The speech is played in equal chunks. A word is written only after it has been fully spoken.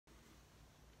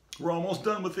We're almost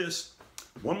done with this.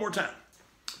 One more time.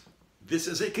 This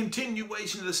is a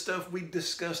continuation of the stuff we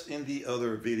discussed in the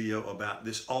other video about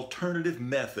this alternative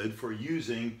method for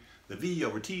using the V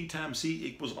over T times C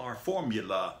equals R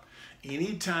formula.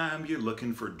 Anytime you're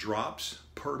looking for drops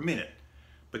per minute,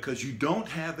 because you don't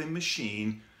have a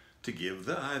machine to give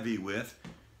the IV with,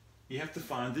 you have to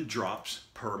find the drops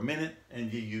per minute,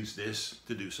 and you use this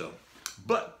to do so.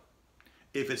 But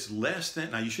if it's less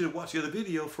than, now you should have watched the other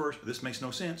video first. This makes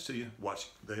no sense to you. Watch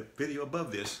the video above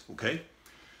this, okay?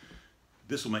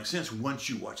 This will make sense once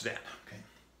you watch that, okay?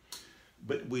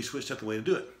 But we switched up the way to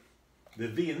do it. The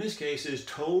V in this case is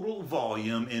total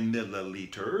volume in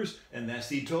milliliters, and that's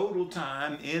the total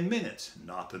time in minutes,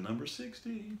 not the number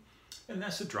 60. And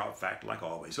that's the drop factor, like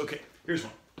always. Okay, here's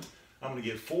one. I'm going to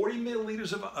give 40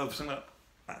 milliliters of some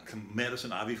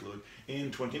medicine, IV fluid,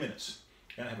 in 20 minutes.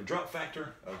 And I have a drop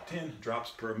factor of 10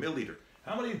 drops per milliliter.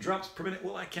 How many drops per minute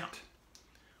will I count?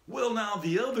 Well, now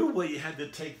the other way, you had to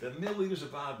take the milliliters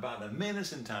divided by the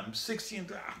minutes and times 60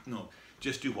 and no,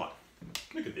 just do what?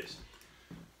 Look at this.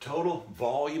 Total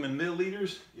volume in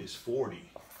milliliters is 40.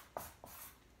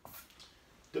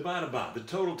 Divided by the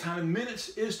total time in minutes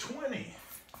is 20.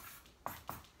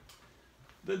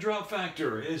 The drop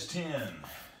factor is 10.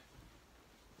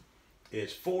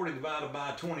 It's 40 divided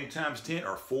by 20 times 10,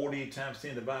 or 40 times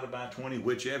 10 divided by 20,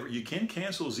 whichever. You can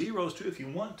cancel zeros too if you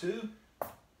want to.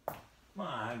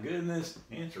 My goodness,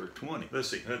 answer 20. Let's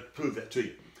see, let's prove that to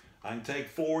you. I can take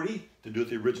 40 to do it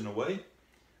the original way,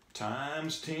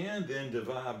 times 10, then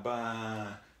divide by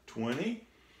 20.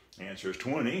 Answer is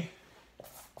 20.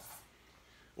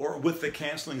 Or with the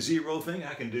canceling zero thing,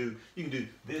 you can do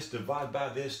this divided by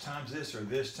this times this, or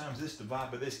this times this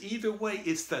divided by this. Either way,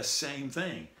 it's the same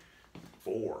thing.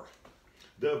 4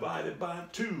 divided by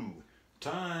 2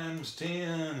 times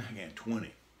 10, again,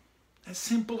 20. That's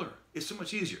simpler. It's so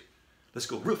much easier. Let's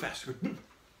go real fast.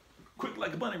 Quick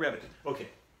like a bunny rabbit. Okay.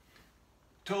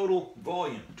 Total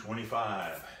volume,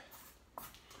 25.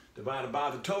 Divided by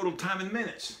the total time in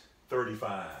minutes,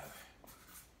 35.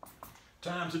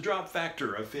 Times the drop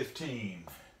factor of 15.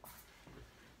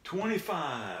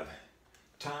 25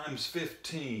 times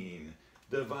 15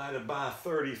 divided by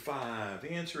 35.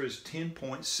 The answer is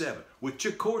 10.7, which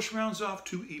of course rounds off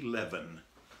to 11.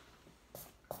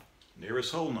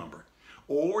 Nearest whole number.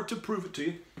 Or to prove it to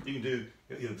you, you can do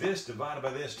this divided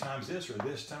by this times this, or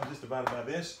this times this divided by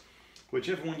this.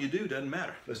 Whichever one you do doesn't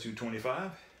matter. Let's do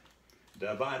 25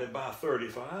 divided by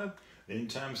 35, then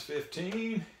times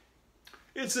 15.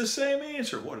 It's the same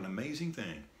answer. What an amazing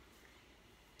thing.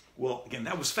 Well, again,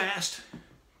 that was fast.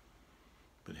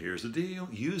 But here's the deal.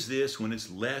 Use this when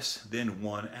it's less than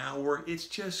 1 hour. It's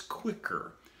just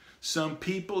quicker. Some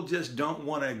people just don't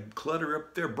want to clutter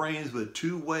up their brains with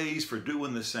 2 ways for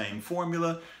doing the same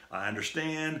formula. I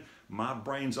understand. My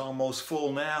brain's almost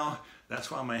full now. That's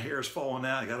why my hair is falling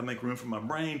out. I got to make room for my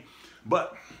brain.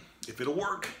 But if it'll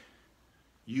work,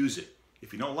 use it.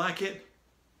 If you don't like it,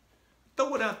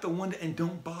 throw it out the window and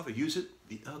don't bother. Use it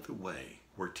the other way,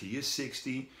 where T is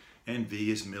 60 and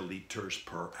V is milliliters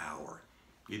per hour.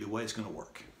 Either way, it's going to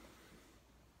work.